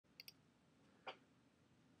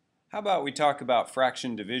How about we talk about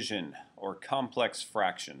fraction division or complex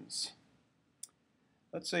fractions?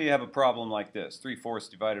 Let's say you have a problem like this, 3/4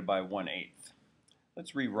 divided by 1/8.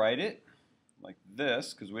 Let's rewrite it like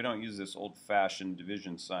this because we don't use this old-fashioned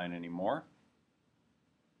division sign anymore.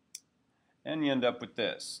 And you end up with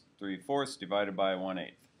this, 3/4 divided by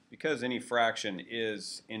 1/8. Because any fraction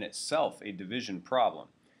is in itself a division problem.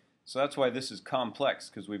 So that's why this is complex,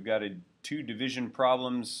 because we've got two division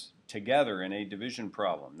problems together in a division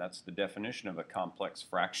problem. That's the definition of a complex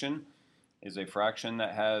fraction, is a fraction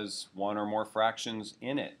that has one or more fractions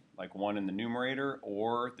in it, like one in the numerator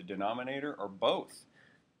or the denominator or both,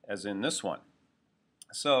 as in this one.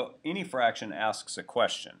 So any fraction asks a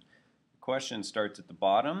question. The question starts at the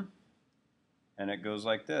bottom and it goes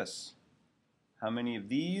like this. How many of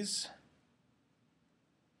these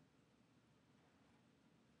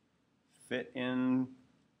fit in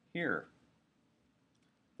here?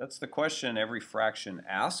 That's the question every fraction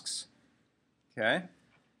asks. Okay?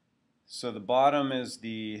 So the bottom is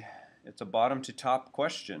it's a bottom to top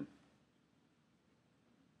question.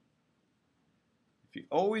 If you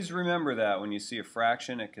always remember that when you see a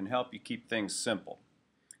fraction, it can help you keep things simple.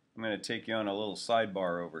 I'm going to take you on a little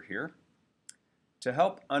sidebar over here. To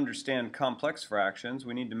help understand complex fractions,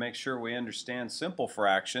 we need to make sure we understand simple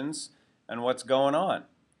fractions and what's going on.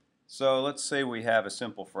 So let's say we have a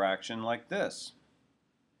simple fraction like this.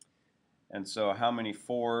 And so how many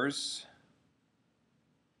 4s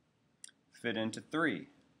fit into 3?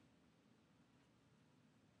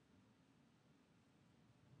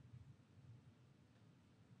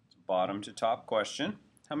 It's a bottom to top question.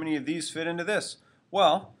 How many of these fit into this?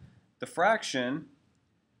 Well, the fraction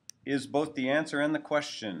is both the answer and the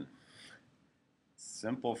question.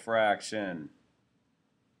 Simple fraction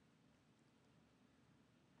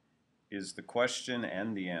is the question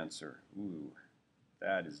and the answer. Ooh,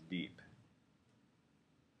 that is deep.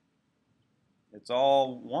 It's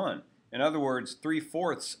all one. In other words,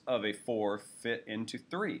 3/4 of a 4 fit into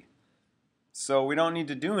 3. So we don't need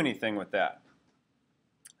to do anything with that.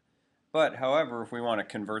 But however, if we want to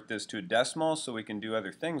convert this to a decimal so we can do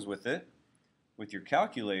other things with it, with your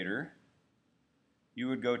calculator, you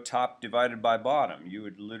would go top divided by bottom. You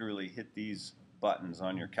would literally hit these buttons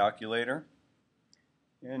on your calculator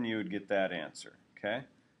and you would get that answer. Okay?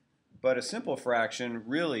 But a simple fraction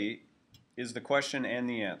really is the question and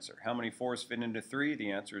the answer. How many 4s fit into 3? The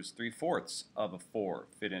answer is 3/4 of a 4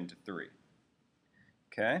 fit into 3.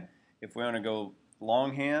 Okay? If we want to go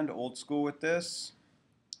longhand, old school with this,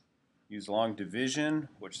 use long division,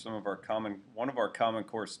 which one of our Common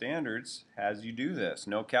Core standards has you do this.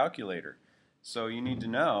 No calculator. So you need to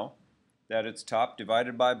know that it's top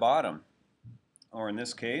divided by bottom. Or in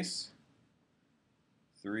this case,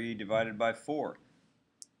 3 divided by 4.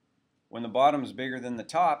 When the bottom is bigger than the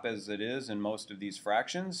top, as it is in most of these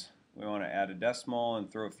fractions, we want to add a decimal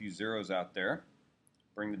and throw a few zeros out there.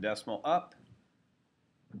 Bring the decimal up.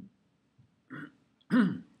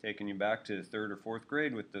 Taking you back to 3rd or 4th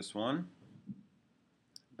grade with this one.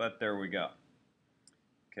 But there we go.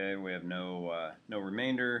 Okay, we have no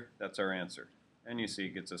remainder. That's our answer. And you see it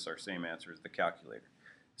gets us our same answer as the calculator.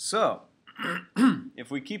 So,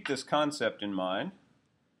 if we keep this concept in mind,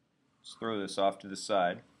 let's throw this off to the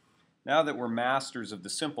side. Now that we're masters of the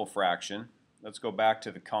simple fraction, let's go back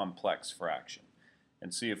to the complex fraction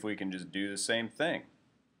and see if we can just do the same thing.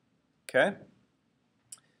 Okay?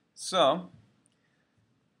 So,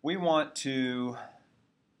 we want to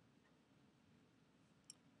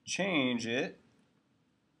change it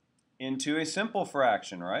into a simple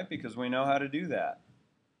fraction, right? Because we know how to do that.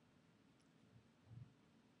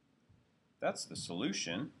 That's the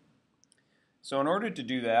solution. So in order to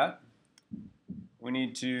do that, we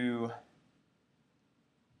need to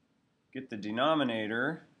get the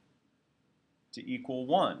denominator to equal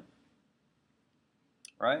 1,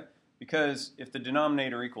 right? Because if the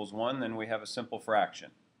denominator equals 1, then we have a simple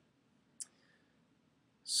fraction.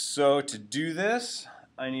 So to do this,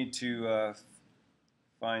 I need to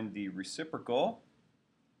find the reciprocal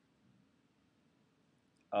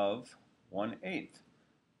of 1/8.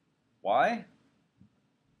 Why?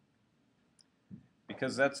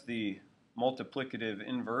 Because that's the multiplicative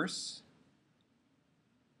inverse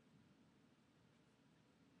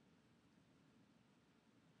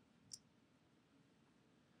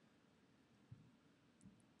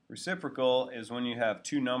reciprocal is when you have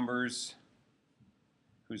two numbers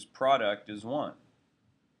whose product is 1.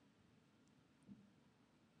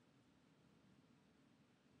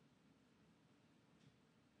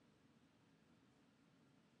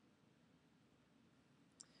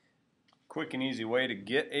 Quick and easy way to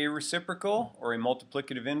get a reciprocal or a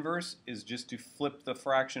multiplicative inverse is just to flip the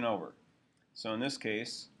fraction over. So in this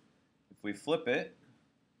case, If we flip it,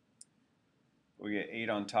 we get 8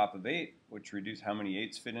 on top of 8, which reduces how many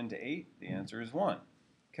 8s fit into 8? The answer is 1.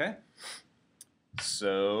 Okay?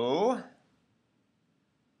 So,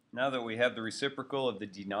 now that we have the reciprocal of the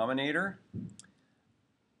denominator,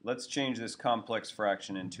 let's change this complex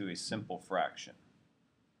fraction into a simple fraction.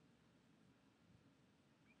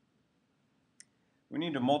 We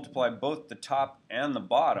need to multiply both the top and the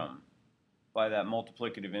bottom by that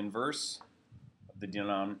multiplicative inverse of the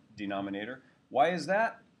denominator. Why is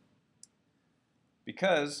that?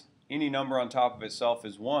 Because any number on top of itself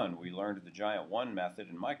is 1. We learned the giant 1 method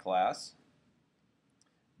in my class.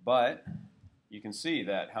 But you can see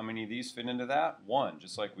that how many of these fit into that? 1,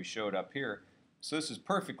 just like we showed up here. So this is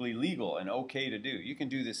perfectly legal and okay to do. You can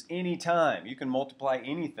do this anytime. You can multiply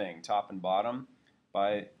anything, top and bottom,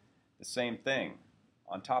 by the same thing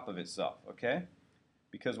on top of itself, okay?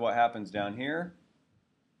 Because what happens down here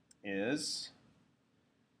is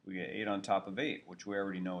we get 8 on top of 8, which we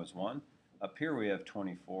already know is 1. Up here we have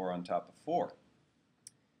 24 on top of 4.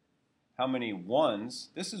 How many 1s?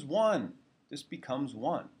 This is 1. This becomes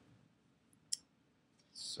 1.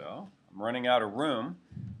 So I'm running out of room,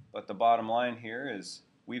 but the bottom line here is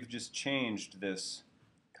we've just changed this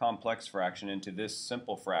complex fraction into this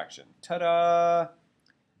simple fraction. Ta-da!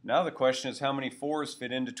 Now the question is how many 4s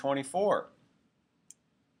fit into 24?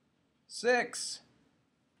 6.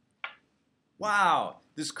 Wow!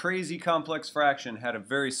 This crazy complex fraction had a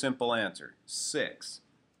very simple answer. 6.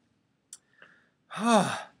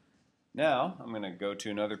 Now I'm going to go to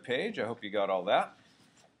another page. I hope you got all that.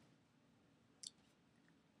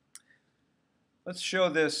 Let's show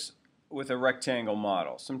this with a rectangle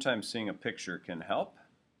model. Sometimes seeing a picture can help.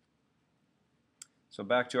 So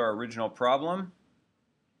back to our original problem.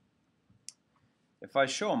 If I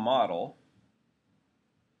show a model,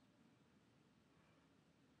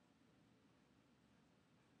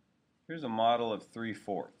 here's a model of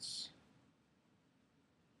 3/4.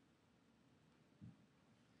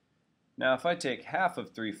 Now if I take half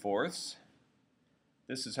of 3/4,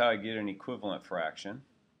 this is how I get an equivalent fraction.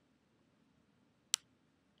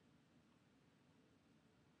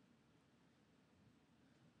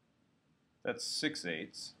 That's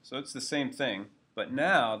 6/8. So it's the same thing. But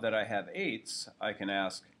now that I have 8s, I can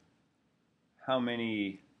ask how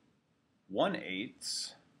many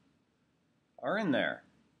 1/8 are in there.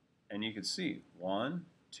 And you can see 1,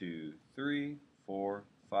 2, 3, 4,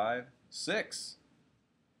 5, 6.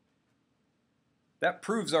 That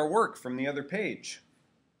proves our work from the other page.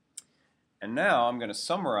 And now I'm going to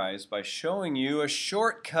summarize by showing you a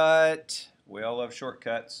shortcut. We all love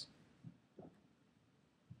shortcuts.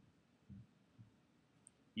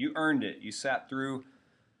 You earned it. You sat through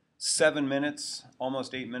 7 minutes,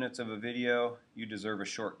 almost 8 minutes of a video. You deserve a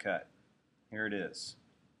shortcut. Here it is.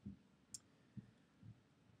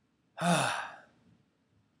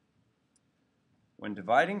 When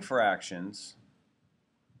dividing fractions,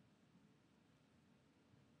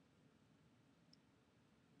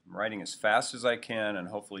 I'm writing as fast as I can, and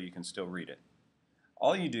hopefully you can still read it.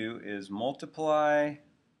 All you do is multiply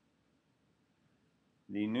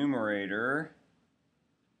the numerator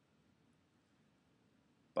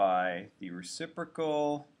by the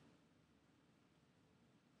reciprocal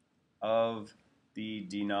of the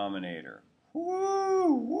denominator.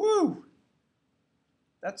 Woo! Woo!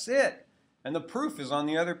 That's it. And the proof is on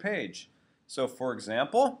the other page. So for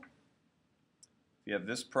example, if you have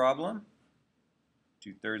this problem,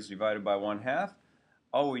 2/3 divided by 1/2,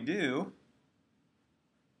 all we do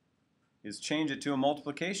is change it to a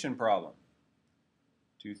multiplication problem.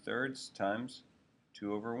 2/3 times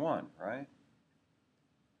 2/1, right?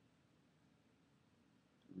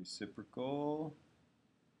 Reciprocal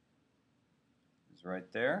is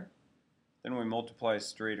right there. Then we multiply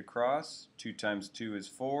straight across. 2 times 2 is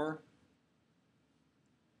 4.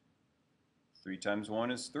 3 times 1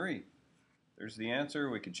 is 3. There's the answer.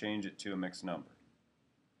 We could change it to a mixed number.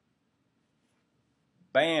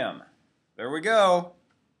 Bam! There we go.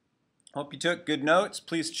 Hope you took good notes.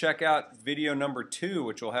 Please check out video number 2,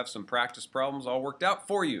 which will have some practice problems all worked out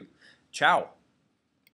for you. Ciao!